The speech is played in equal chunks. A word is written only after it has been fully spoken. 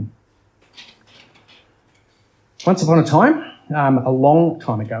Once upon a time, a long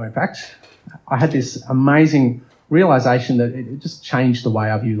time ago in fact, I had this amazing realisation that it just changed the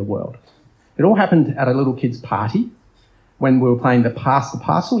way I view the world. It all happened at a little kid's party when we were playing the Pass the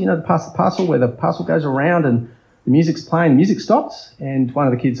Parcel. You know the Pass the Parcel, where the parcel goes around and the music's playing, the music stops, and one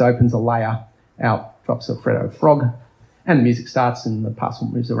of the kids opens a layer out, drops a Freddo frog, and the music starts and the parcel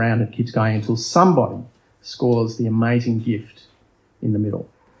moves around and keeps going until somebody scores the amazing gift in the middle.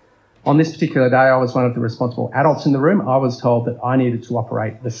 On this particular day, I was one of the responsible adults in the room. I was told that I needed to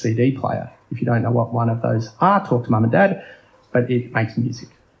operate the CD player. If you don't know what one of those are, talk to mum and dad, but it makes music.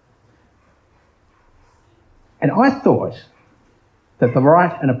 And I thought that the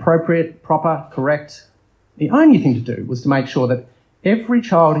right and appropriate, proper, correct, the only thing to do was to make sure that every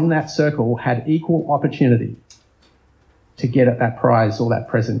child in that circle had equal opportunity to get at that prize or that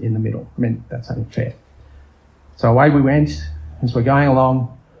present in the middle. I mean, that's only fair. So away we went. As we're going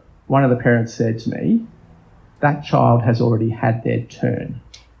along, one of the parents said to me, "That child has already had their turn."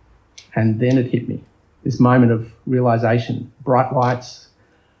 And then it hit me, this moment of realisation, bright lights.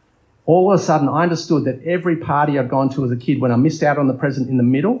 All of a sudden, I understood that every party I'd gone to as a kid, when I missed out on the present in the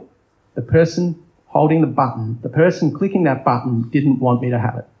middle, the person holding the button, the person clicking that button didn't want me to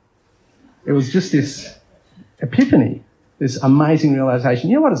have it. It was just this epiphany, this amazing realisation.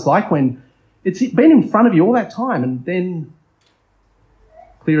 You know what it's like when it's been in front of you all that time and then,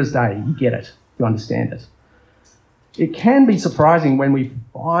 clear as day, you get it, you understand it. It can be surprising when we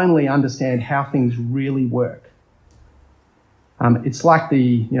finally understand how things really work. It's like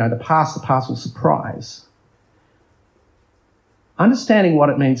the Pass the Parcel surprise. Understanding what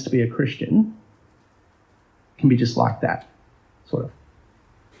it means to be a Christian can be just like that, sort of.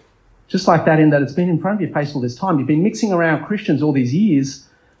 Just like that, in that it's been in front of your face all this time. You've been mixing around Christians all these years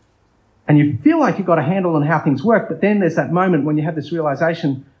and you feel like you've got a handle on how things work, but then there's that moment when you have this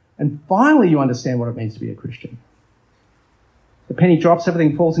realisation and finally you understand what it means to be a Christian. The penny drops,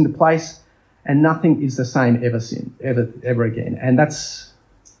 everything falls into place, and nothing is the same ever again. And that's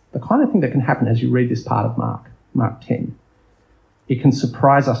the kind of thing that can happen as you read this part of Mark 10. It can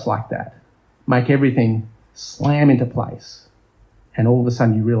surprise us like that, make everything slam into place, and all of a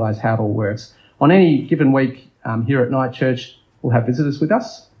sudden you realise how it all works. On any given week here at Night Church, we'll have visitors with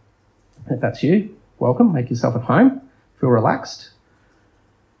us. If that's you, welcome, make yourself at home, feel relaxed.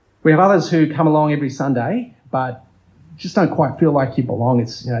 We have others who come along every Sunday, but just don't quite feel like you belong.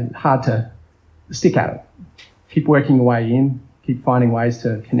 It's hard to stick at it. Keep working your way in, keep finding ways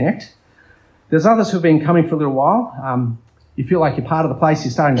to connect. There's others who've been coming for a little while. You feel like you're part of the place,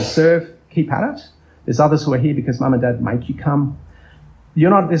 you're starting to serve, keep at it. There's others who are here because mum and dad make you come. You're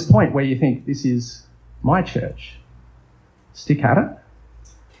not at this point where you think, this is my church. Stick at it.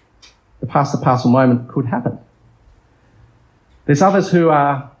 The Pass the Parcel moment could happen. There's others who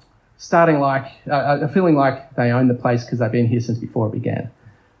are feeling like they own the place because they've been here since before it began.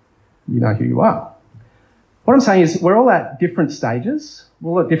 You know who you are. What I'm saying is we're all at different stages,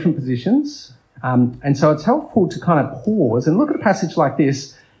 we're all at different positions, and so it's helpful to kind of pause and look at a passage like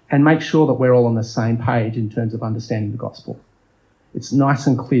this and make sure that we're all on the same page in terms of understanding the gospel. It's nice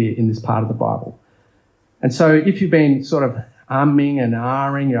and clear in this part of the Bible. And so if you've been sort of umming and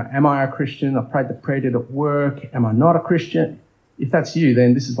ahhing, am I a Christian? I prayed the prayer, did it work? Am I not a Christian? If that's you,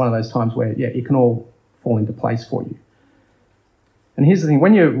 then this is one of those times where, it can all fall into place for you. And here's the thing,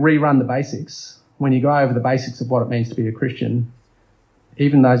 when you rerun the basics, when you go over the basics of what it means to be a Christian,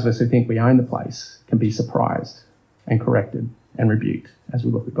 even those of us who think we own the place can be surprised and corrected and rebuked as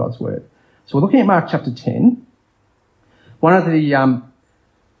we look at God's word. So we're looking at Mark chapter 10. One of the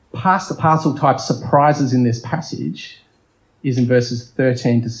Pass the Parcel type surprises in this passage is in verses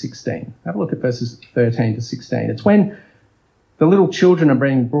 13 to 16. Have a look at verses 13 to 16. It's when the little children are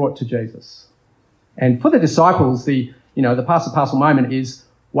being brought to Jesus. And for the disciples, the Pass the Parcel moment is,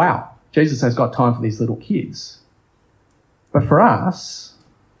 wow, Jesus has got time for these little kids. But for us,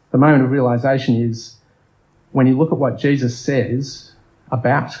 the moment of realisation is when you look at what Jesus says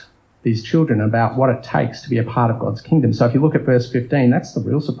about these children, about what it takes to be a part of God's kingdom. So if you look at verse 15, that's the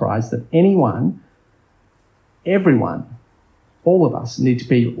real surprise, that everyone, all of us need to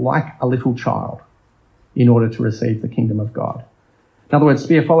be like a little child in order to receive the kingdom of God. In other words, to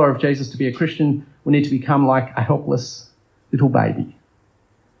be a follower of Jesus, to be a Christian, we need to become like a helpless little baby.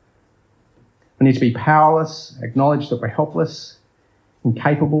 We need to be powerless, acknowledge that we're helpless,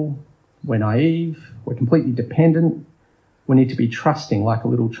 incapable, we're naive, we're completely dependent. We need to be trusting like a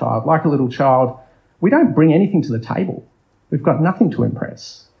little child. Like a little child, we don't bring anything to the table. We've got nothing to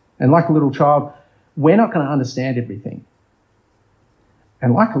impress. And like a little child, we're not going to understand everything.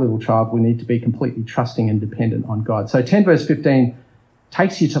 And like a little child, we need to be completely trusting and dependent on God. So 10 verse 15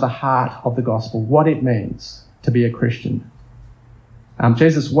 takes you to the heart of the gospel, what it means to be a Christian.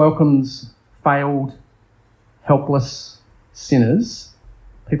 Jesus welcomes failed, helpless sinners,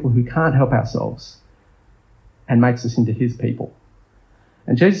 people who can't help ourselves, and makes us into his people.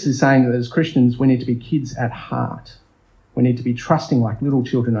 And Jesus is saying that as Christians, we need to be kids at heart. We need to be trusting like little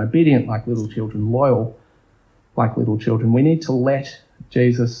children, obedient like little children, loyal like little children. We need to let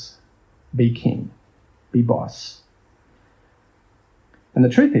Jesus be king, be boss. And the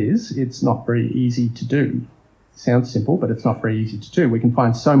truth is, it's not very easy to do. It sounds simple, but it's not very easy to do. We can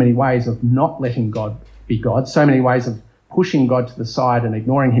find so many ways of not letting God be God, so many ways of pushing God to the side and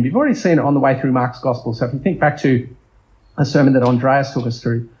ignoring him. You've already seen it on the way through Mark's Gospel. So if you think back to a sermon that Andreas took us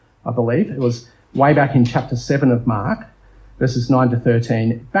through, I believe, it was way back in chapter 7 of Mark, verses 9 to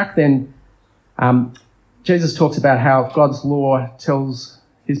 13. Back then, Jesus talks about how God's law tells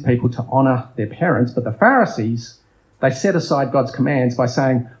his people to honour their parents, but the Pharisees, they set aside God's commands by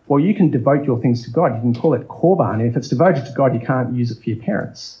saying, well, you can devote your things to God. You can call it korban. And if it's devoted to God, you can't use it for your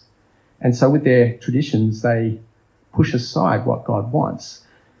parents. And so with their traditions, they push aside what God wants.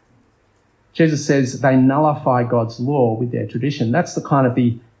 Jesus says they nullify God's law with their tradition. That's the kind of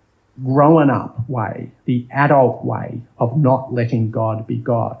the grown-up way, the adult way of not letting God be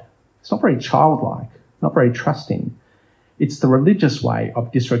God. It's not very childlike, not very trusting. It's the religious way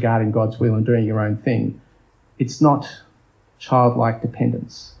of disregarding God's will and doing your own thing. It's not childlike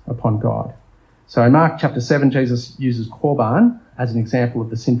dependence upon God. So in Mark chapter 7, Jesus uses korban as an example of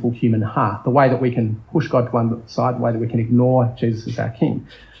the sinful human heart, the way that we can push God to one side, the way that we can ignore Jesus as our king.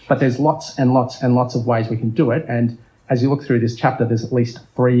 But there's lots and lots and lots of ways we can do it. And as you look through this chapter, there's at least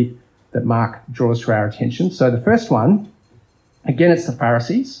 3 that Mark draws to our attention. So the first one, again, it's the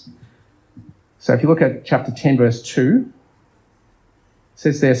Pharisees. So if you look at chapter 10, verse 2, it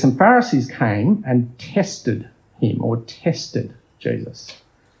says there, some Pharisees came and tested him, or tested Jesus,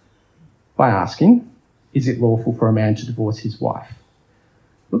 by asking, is it lawful for a man to divorce his wife?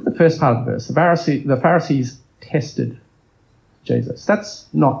 Look at the first part of the verse. The Pharisees tested Jesus. That's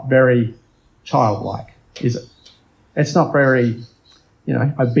not very childlike, is it? It's not very,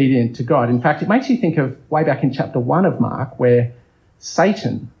 obedient to God. In fact, it makes you think of way back in chapter 1 of Mark, where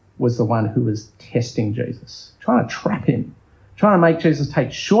Satan was the one who was testing Jesus, trying to trap him, trying to make Jesus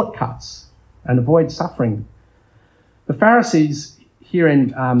take shortcuts and avoid suffering. The Pharisees here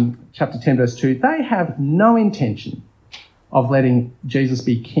in chapter 10, verse 2, they have no intention of letting Jesus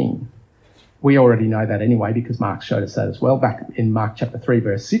be king. We already know that anyway because Mark showed us that as well. Back in Mark chapter 3,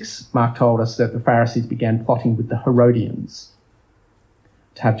 verse 6, Mark told us that the Pharisees began plotting with the Herodians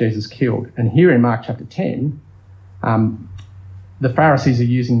to have Jesus killed. And here in Mark chapter 10, the Pharisees are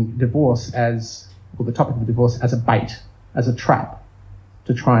using divorce the topic of divorce as a bait, as a trap,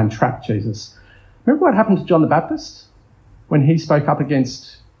 to try and trap Jesus. Remember what happened to John the Baptist when he spoke up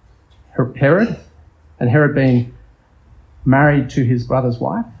against Herod, and Herod being married to his brother's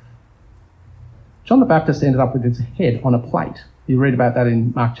wife? John the Baptist ended up with his head on a plate. You read about that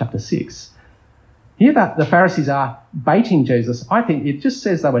in Mark chapter 6. Here that the Pharisees are baiting Jesus. I think it just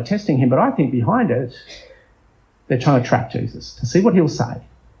says they were testing him, but I think behind it, they're trying to trap Jesus, to see what he'll say,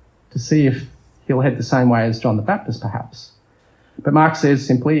 to see if he'll head the same way as John the Baptist, perhaps. But Mark says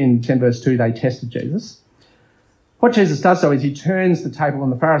simply in 10 verse 2, they tested Jesus. What Jesus does, though, is he turns the table on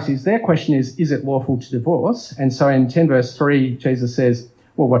the Pharisees. Their question is it lawful to divorce? And so in 10 verse 3, Jesus says,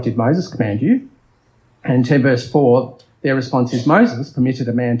 well, what did Moses command you? And in 10 verse 4, their response is, Moses permitted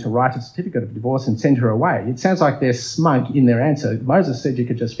a man to write a certificate of divorce and send her away. It sounds like they're smug in their answer. Moses said you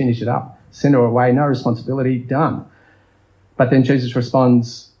could just finish it up, send her away, no responsibility, done. But then Jesus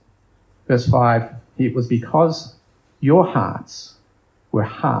responds, verse 5, it was because your hearts were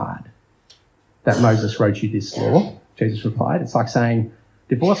hard that Moses wrote you this law. Jesus replied, it's like saying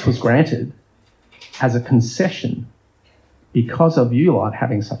divorce was granted as a concession because of you lot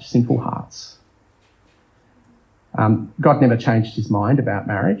having such sinful hearts. God never changed his mind about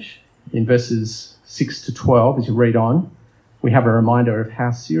marriage. In verses 6 to 12, as you read on, we have a reminder of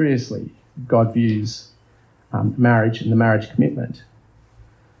how seriously God views marriage and the marriage commitment.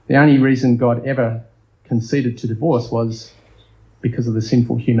 The only reason God ever conceded to divorce was because of the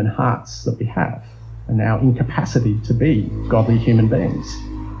sinful human hearts that we have and our incapacity to be godly human beings.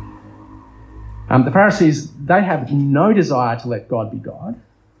 The Pharisees, they have no desire to let God be God.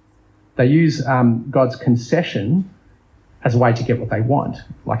 They use God's concession as a way to get what they want,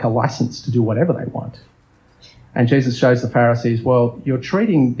 like a license to do whatever they want. And Jesus shows the Pharisees, well, you're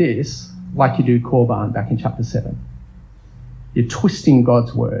treating this like you do korban back in chapter 7. You're twisting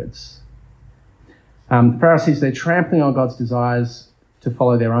God's words. The Pharisees, they're trampling on God's desires to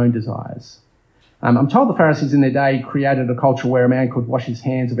follow their own desires. I'm told the Pharisees in their day created a culture where a man could wash his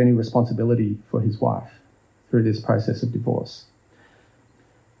hands of any responsibility for his wife. through this process of divorce.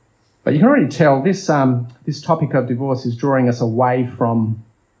 But you can already tell this topic of divorce is drawing us away from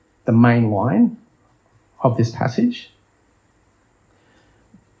the main line of this passage.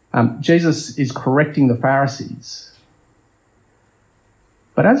 Jesus is correcting the Pharisees.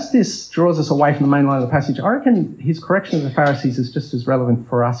 But as this draws us away from the main line of the passage, I reckon his correction of the Pharisees is just as relevant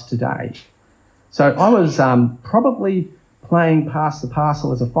for us today. So I was probably playing past the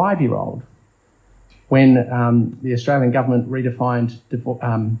parcel as a 5-year-old when the Australian government redefined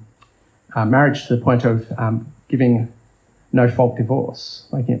marriage to the point of giving no-fault divorce,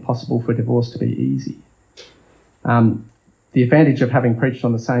 making it possible for divorce to be easy. The advantage of having preached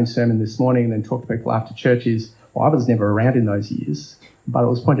on the same sermon this morning and then talked to people after church is, well, I was never around in those years, but it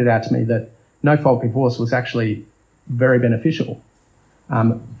was pointed out to me that no-fault divorce was actually very beneficial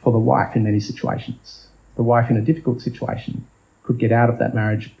for the wife in many situations. The wife in a difficult situation could get out of that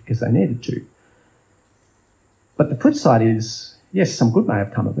marriage because they needed to. But the flip side is, yes, some good may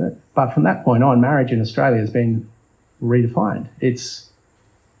have come of it, but from that point on, marriage in Australia has been redefined. It's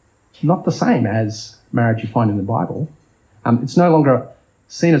not the same as marriage you find in the Bible. It's no longer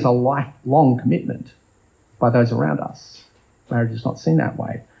seen as a lifelong commitment by those around us. Marriage is not seen that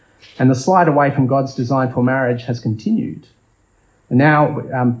way. And the slide away from God's design for marriage has continued. And now,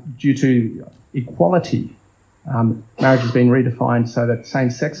 due to equality, marriage has been redefined so that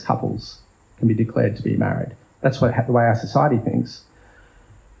same-sex couples can be declared to be married. That's the way our society thinks.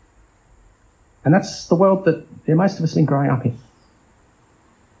 And that's the world that most of us have been growing up in.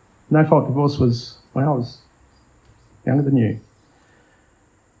 No-fault divorce was when I was younger than you.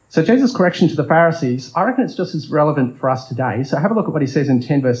 So Jesus' correction to the Pharisees, I reckon it's just as relevant for us today. So have a look at what he says in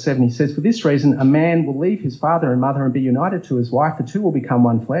 10 verse 7. He says, "For this reason, a man will leave his father and mother and be united to his wife. The two will become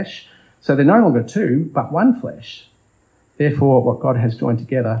one flesh. So they're no longer two, but one flesh. Therefore, what God has joined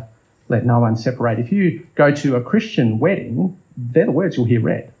together, let no one separate." If you go to a Christian wedding, they're the words you'll hear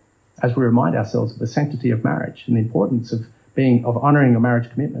read as we remind ourselves of the sanctity of marriage and the importance of honouring your marriage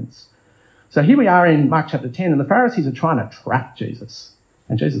commitments. So here we are in Mark chapter 10, and the Pharisees are trying to trap Jesus.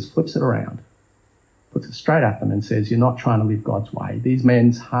 And Jesus flips it around, puts it straight at them and says, you're not trying to live God's way. These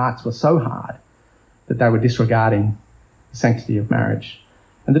men's hearts were so hard that they were disregarding the sanctity of marriage.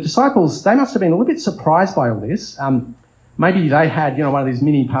 And the disciples, they must have been a little bit surprised by all this. Maybe they had, one of these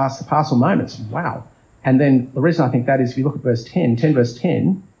mini parcel moments. Wow. And then the reason I think that is if you look at verse 10 verse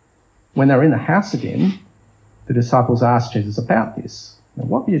 10, when they were in the house again, the disciples asked Jesus about this. Now,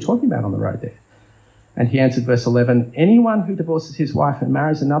 what were you talking about on the road there? And he answered, verse 11, "Anyone who divorces his wife and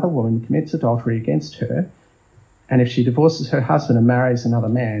marries another woman commits adultery against her. And if she divorces her husband and marries another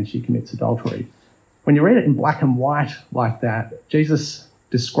man, she commits adultery." When you read it in black and white like that, Jesus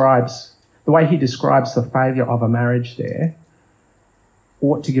describes, the way he describes the failure of a marriage there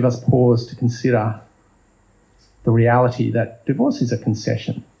ought to give us pause to consider the reality that divorce is a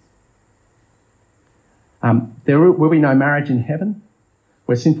concession. There will be no marriage in heaven.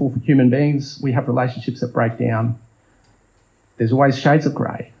 We're sinful human beings. We have relationships that break down. There's always shades of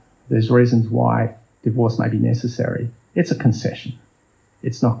grey. There's reasons why divorce may be necessary. It's a concession.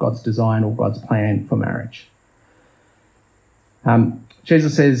 It's not God's design or God's plan for marriage.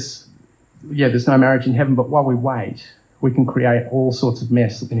 Jesus says, there's no marriage in heaven, but while we wait, we can create all sorts of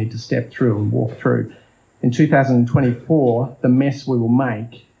mess that we need to step through and walk through. In 2024, the mess we will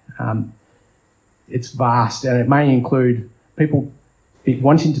make, it's vast, and it may include people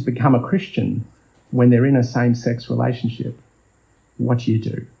wanting to become a Christian when they're in a same-sex relationship. What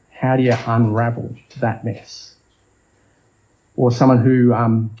do? How do you unravel that mess? Or someone who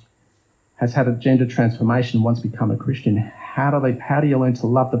has had a gender transformation and wants to become a Christian, how do you learn to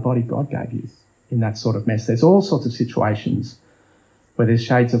love the body God gave you in that sort of mess? There's all sorts of situations where there's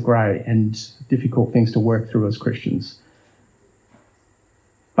shades of grey and difficult things to work through as Christians.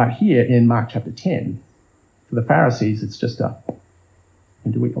 But here in Mark chapter 10, for the Pharisees, it's just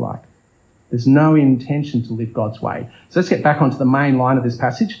and do what you like. There's no intention to live God's way. So let's get back onto the main line of this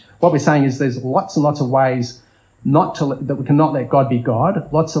passage. What we're saying is there's lots and lots of ways that we cannot let God be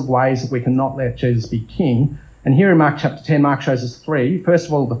God, lots of ways that we cannot let Jesus be king. And here in Mark chapter 10, Mark shows us three. First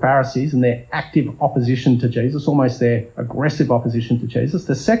of all, the Pharisees and their active opposition to Jesus, almost their aggressive opposition to Jesus.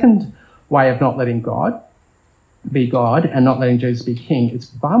 The second way of not letting God be God and not letting Jesus be king,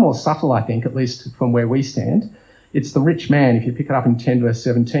 it's far more subtle, I think, at least from where we stand. It's the rich man. If you pick it up in 10 verse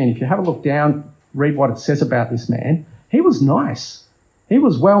 17, if you have a look down, read what it says about this man. He was nice. He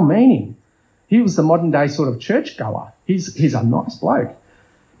was well-meaning. He was the modern-day sort of churchgoer. He's a nice bloke.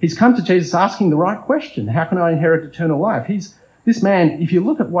 He's come to Jesus asking the right question. How can I inherit eternal life? This man, if you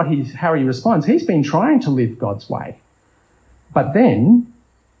look at how he responds, he's been trying to live God's way. But then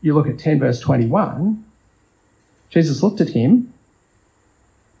you look at 10 verse 21, Jesus looked at him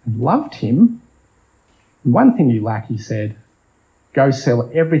and loved him. And one thing you lack, he said, go sell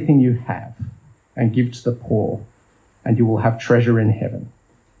everything you have and give to the poor, and you will have treasure in heaven.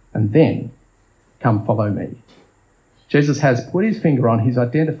 And then come follow me. Jesus has put his finger on, he's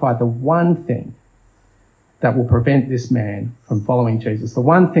identified the one thing that will prevent this man from following Jesus, the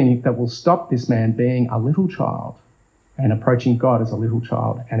one thing that will stop this man being a little child and approaching God as a little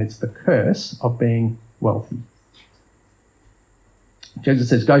child, and it's the curse of being wealthy. Jesus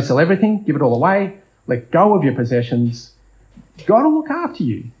says, go sell everything, give it all away, let go of your possessions. God will look after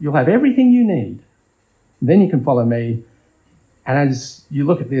you. You'll have everything you need. Then you can follow me. And as you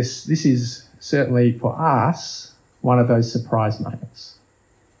look at this, this is certainly for us one of those surprise moments.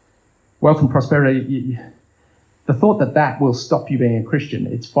 Wealth and prosperity, the thought that that will stop you being a Christian,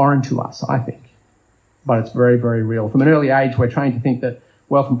 it's foreign to us, I think. But it's very, very real. From an early age, we're trained to think that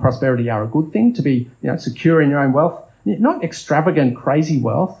wealth and prosperity are a good thing, to be, secure in your own wealth. Not extravagant, crazy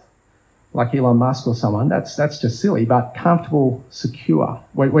wealth like Elon Musk or someone. That's just silly, but comfortable, secure.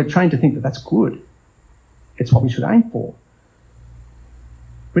 We're trained to think that that's good. It's what we should aim for.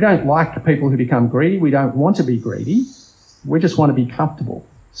 We don't like people who become greedy. We don't want to be greedy. We just want to be comfortable,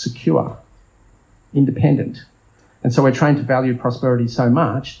 secure, independent. And so we're trained to value prosperity so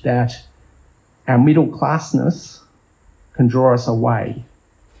much that our middle classness can draw us away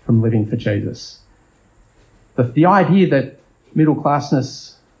from living for Jesus. The idea that middle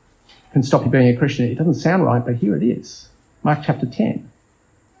classness can stop you being a Christian, it doesn't sound right, but here it is. Mark chapter 10.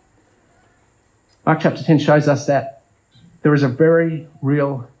 Mark chapter 10 shows us that there is a very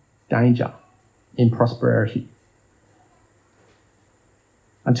real danger in prosperity.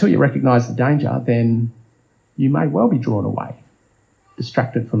 Until you recognise the danger, then you may well be drawn away,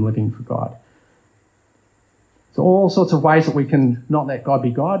 distracted from living for God. So all sorts of ways that we can not let God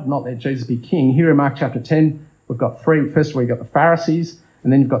be God, not let Jesus be king. Here in Mark chapter 10, we've got three. First of all, we've got the Pharisees,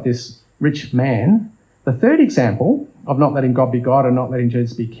 and then you've got this rich man. The third example of not letting God be God and not letting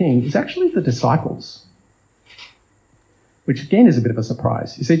Jesus be king is actually the disciples, which again is a bit of a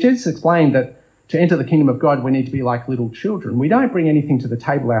surprise. You see, Jesus explained that to enter the kingdom of God, we need to be like little children. We don't bring anything to the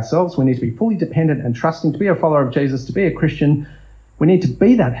table ourselves. We need to be fully dependent and trusting. To be a follower of Jesus, to be a Christian, we need to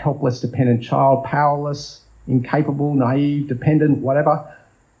be that helpless, dependent child, powerless, incapable, naive, dependent, whatever.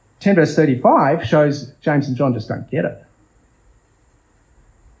 10 verse 35 shows James and John just don't get it.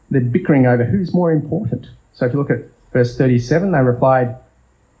 They're bickering over who's more important. So if you look at verse 37, they replied,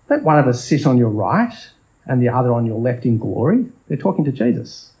 let one of us sit on your right and the other on your left in glory. They're talking to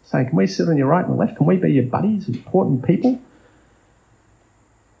Jesus, saying, can we sit on your right and left? Can we be your buddies, important people?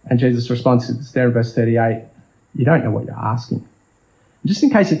 And Jesus' response is there in verse 38, you don't know what you're asking. And just in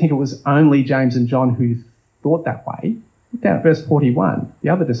case you think it was only James and John who thought that way, look down at verse 41. The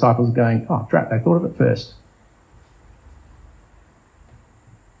other disciples are going, oh, drat, they thought of it first.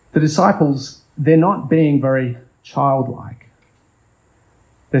 The disciples, they're not being very childlike.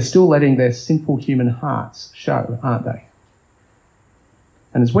 They're still letting their sinful human hearts show, aren't they?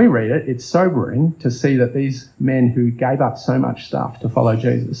 And as we read it, it's sobering to see that these men who gave up so much stuff to follow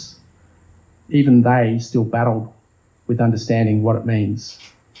Jesus, even they still battled with understanding what it means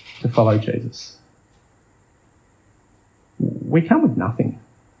to follow Jesus. We come with nothing.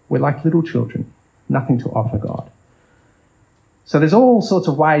 We're like little children, nothing to offer God. So there's all sorts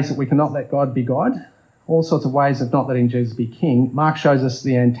of ways that we cannot let God be God, all sorts of ways of not letting Jesus be king. Mark shows us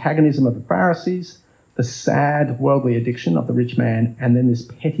the antagonism of the Pharisees, the sad worldly addiction of the rich man, and then this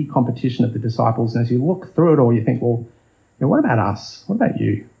petty competition of the disciples. And as you look through it all, you think, well, what about us? What about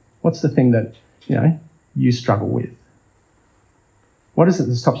you? What's the thing that, you struggle with? What is it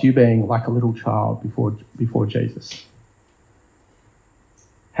that stops you being like a little child before Jesus?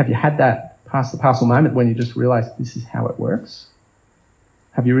 Have you had that pass the parcel moment when you just realise this is how it works?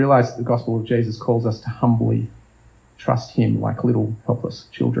 Have you realised that the gospel of Jesus calls us to humbly trust him like little helpless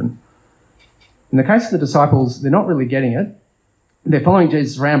children? In the case of the disciples, they're not really getting it. They're following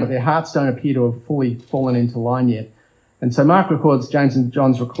Jesus around, but their hearts don't appear to have fully fallen into line yet. And so Mark records James and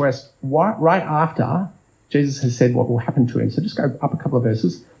John's request right after Jesus has said what will happen to him. So just go up a couple of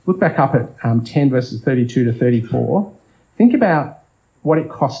verses. Look back up at 10 verses 32 to 34. Think about what it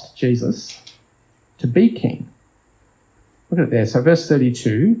cost Jesus to be king. Look at it there. So verse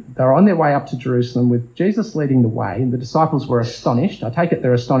 32, they were on their way up to Jerusalem with Jesus leading the way, and the disciples were astonished. I take it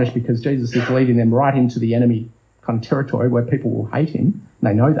they're astonished because Jesus is leading them right into the enemy kind of territory where people will hate him.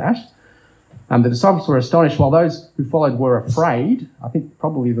 They know that. The disciples were astonished while those who followed were afraid. I think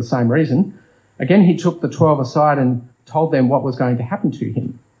probably the same reason. Again, he took the 12 aside and told them what was going to happen to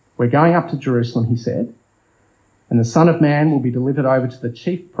him. We're going up to Jerusalem, he said, and the Son of Man will be delivered over to the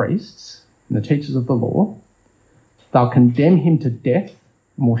chief priests and the teachers of the law. They'll condemn him to death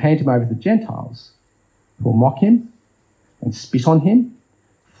and will hand him over to the Gentiles, who will mock him and spit on him,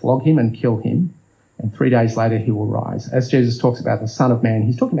 flog him and kill him, and 3 days later he will rise. As Jesus talks about the Son of Man,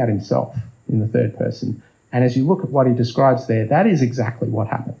 he's talking about himself in the third person. And as you look at what he describes there, that is exactly what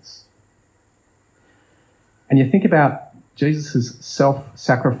happens. And you think about Jesus'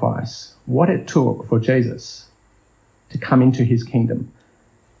 self-sacrifice, what it took for Jesus to come into his kingdom.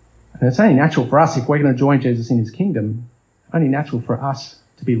 And it's only natural for us, if we're going to join Jesus in his kingdom, only natural for us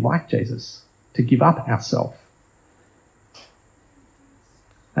to be like Jesus, to give up ourselves.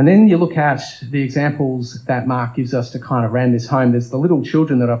 And then you look at the examples that Mark gives us to kind of ram this home. There's the little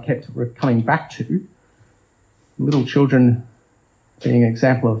children that I've kept coming back to. Little children being an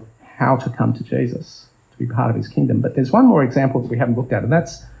example of how to come to Jesus, to be part of his kingdom. But there's one more example that we haven't looked at, and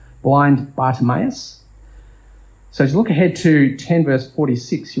that's blind Bartimaeus. So as you look ahead to 10 verse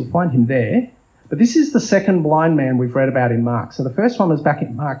 46, you'll find him there. But this is the second blind man we've read about in Mark. So the first one was back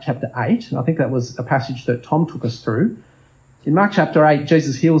in Mark chapter 8, and I think that was a passage that Tom took us through. In Mark chapter 8,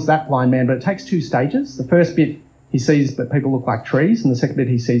 Jesus heals that blind man, but it takes 2 stages. The first bit, he sees but people look like trees, and the second bit,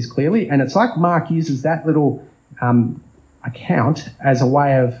 he sees clearly. And it's like Mark uses that little account as a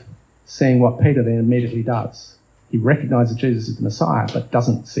way of seeing what Peter then immediately does. He recognises Jesus as the Messiah, but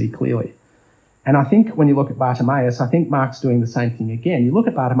doesn't see clearly. And I think when you look at Bartimaeus, I think Mark's doing the same thing again. You look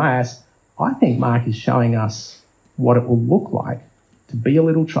at Bartimaeus, I think Mark is showing us what it will look like to be a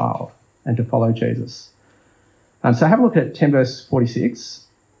little child and to follow Jesus. So have a look at 10 verse 46.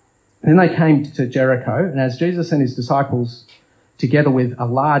 Then they came to Jericho, and as Jesus and his disciples, together with a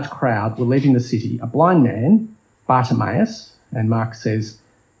large crowd, were leaving the city, a blind man, Bartimaeus, and Mark says,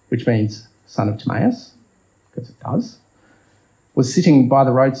 which means son of Timaeus, because it does, was sitting by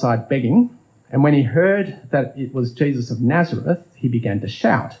the roadside begging. And when he heard that it was Jesus of Nazareth, he began to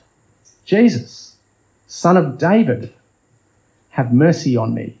shout, "Jesus, Son of David, have mercy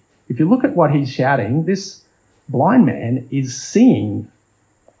on me." If you look at what he's shouting, this blind man is seeing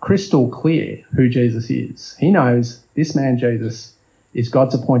crystal clear who Jesus is. He knows this man, Jesus, is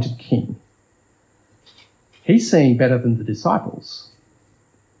God's appointed king. He's seeing better than the disciples.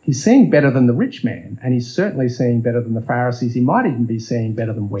 He's seeing better than the rich man, and he's certainly seeing better than the Pharisees. He might even be seeing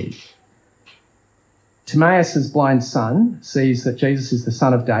better than we. Timaeus' blind son sees that Jesus is the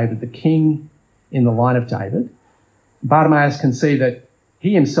son of David, the king in the line of David. Bartimaeus can see that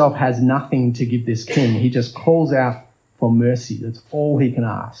he himself has nothing to give this king. He just calls out for mercy. That's all he can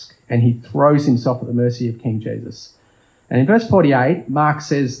ask. And he throws himself at the mercy of King Jesus. And in verse 48, Mark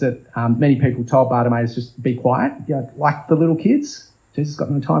says that many people told Bartimaeus, just be quiet, like the little kids. Jesus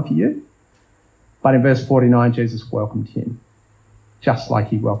got no time for you. But in verse 49, Jesus welcomed him, just like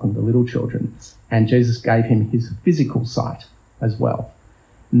he welcomed the little children. And Jesus gave him his physical sight as well.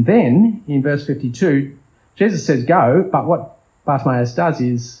 And then in verse 52, Jesus says, go, but what Bartimaeus does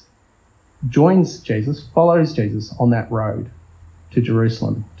is joins Jesus, follows Jesus on that road to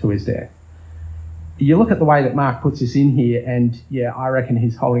Jerusalem, to his death. You look at the way that Mark puts this in here, and I reckon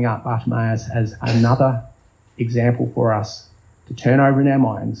he's holding up Bartimaeus as another example for us to turn over in our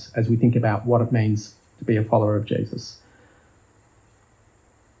minds as we think about what it means to be a follower of Jesus.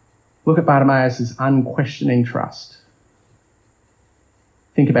 Look at Bartimaeus' unquestioning trust.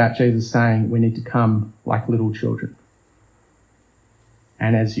 Think about Jesus saying we need to come like little children.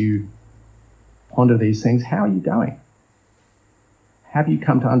 And as you ponder these things, how are you going? Have you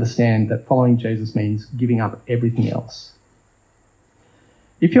come to understand that following Jesus means giving up everything else?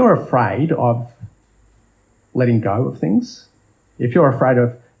 If you're afraid of letting go of things, if you're afraid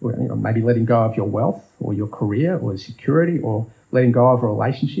of maybe letting go of your wealth or your career or security, or letting go of a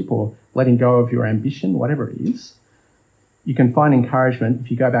relationship, or letting go of your ambition, whatever it is, you can find encouragement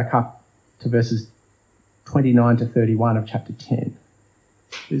if you go back up to verses 29 to 31 of chapter 10.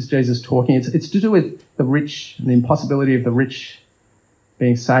 There's Jesus talking. It's to do with the rich and the impossibility of the rich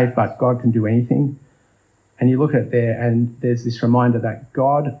being saved, but God can do anything. And you look at it there, and there's this reminder that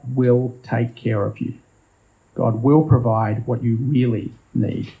God will take care of you. God will provide what you really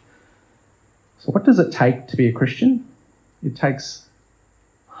need. So what does it take to be a Christian? It takes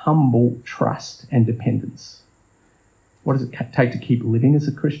humble trust and dependence. What does it take to keep living as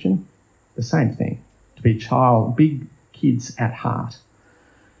a Christian? The same thing. To be a child, big kids at heart.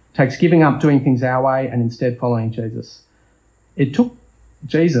 It takes giving up doing things our way and instead following Jesus. It took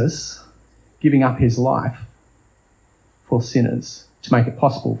Jesus giving up his life for sinners to make it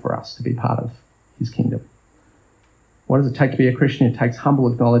possible for us to be part of his kingdom. What does it take to be a Christian? It takes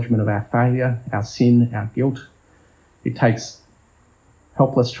humble acknowledgement of our failure, our sin, our guilt. It takes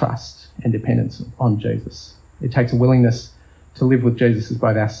helpless trust and dependence on Jesus. It takes a willingness to live with Jesus as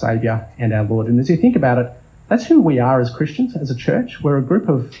both our Saviour and our Lord. And as you think about it, That's who we are as Christians, as a church. We're a group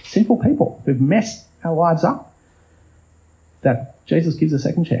of sinful people who've messed our lives up, that Jesus gives a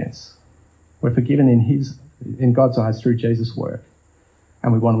second chance. We're forgiven in God's eyes through Jesus' work,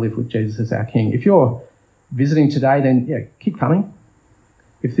 and we want to live with Jesus as our King. If you're visiting today, then keep coming.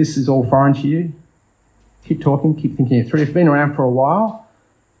 If this is all foreign to you, keep talking, keep thinking it through. If you've been around for a while,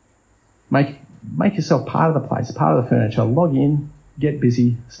 make yourself part of the place, part of the furniture. Log in, get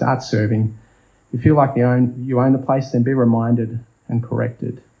busy, start serving. If you feel like you own the place, then be reminded and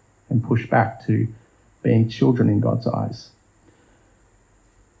corrected and pushed back to being children in God's eyes.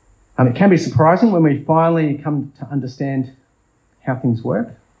 It can be surprising when we finally come to understand how things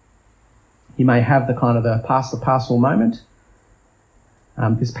work. You may have the kind of the pass the parcel moment.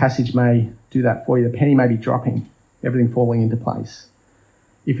 This passage may do that for you. The penny may be dropping, everything falling into place.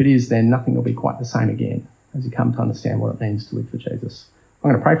 If it is, then nothing will be quite the same again as you come to understand what it means to live for Jesus. I'm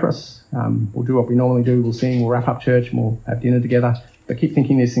going to pray for us. We'll do what we normally do. We'll sing, we'll wrap up church, and we'll have dinner together. But keep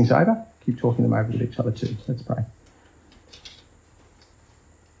thinking these things over. Keep talking them over with each other too. Let's pray.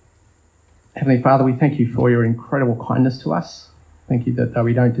 Heavenly Father, we thank you for your incredible kindness to us. Thank you that though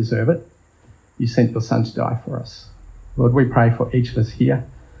we don't deserve it, you sent your Son to die for us. Lord, we pray for each of us here.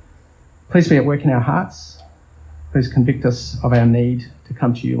 Please be at work in our hearts. Please convict us of our need to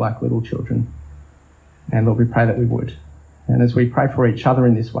come to you like little children. And Lord, we pray that we would. And as we pray for each other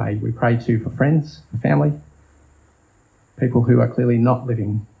in this way, we pray too for friends, for family, people who are clearly not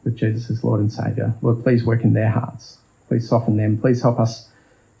living with Jesus as Lord and Saviour. Lord, please work in their hearts. Please soften them. Please help us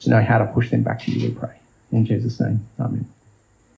to know how to push them back to you, we pray. In Jesus' name, amen.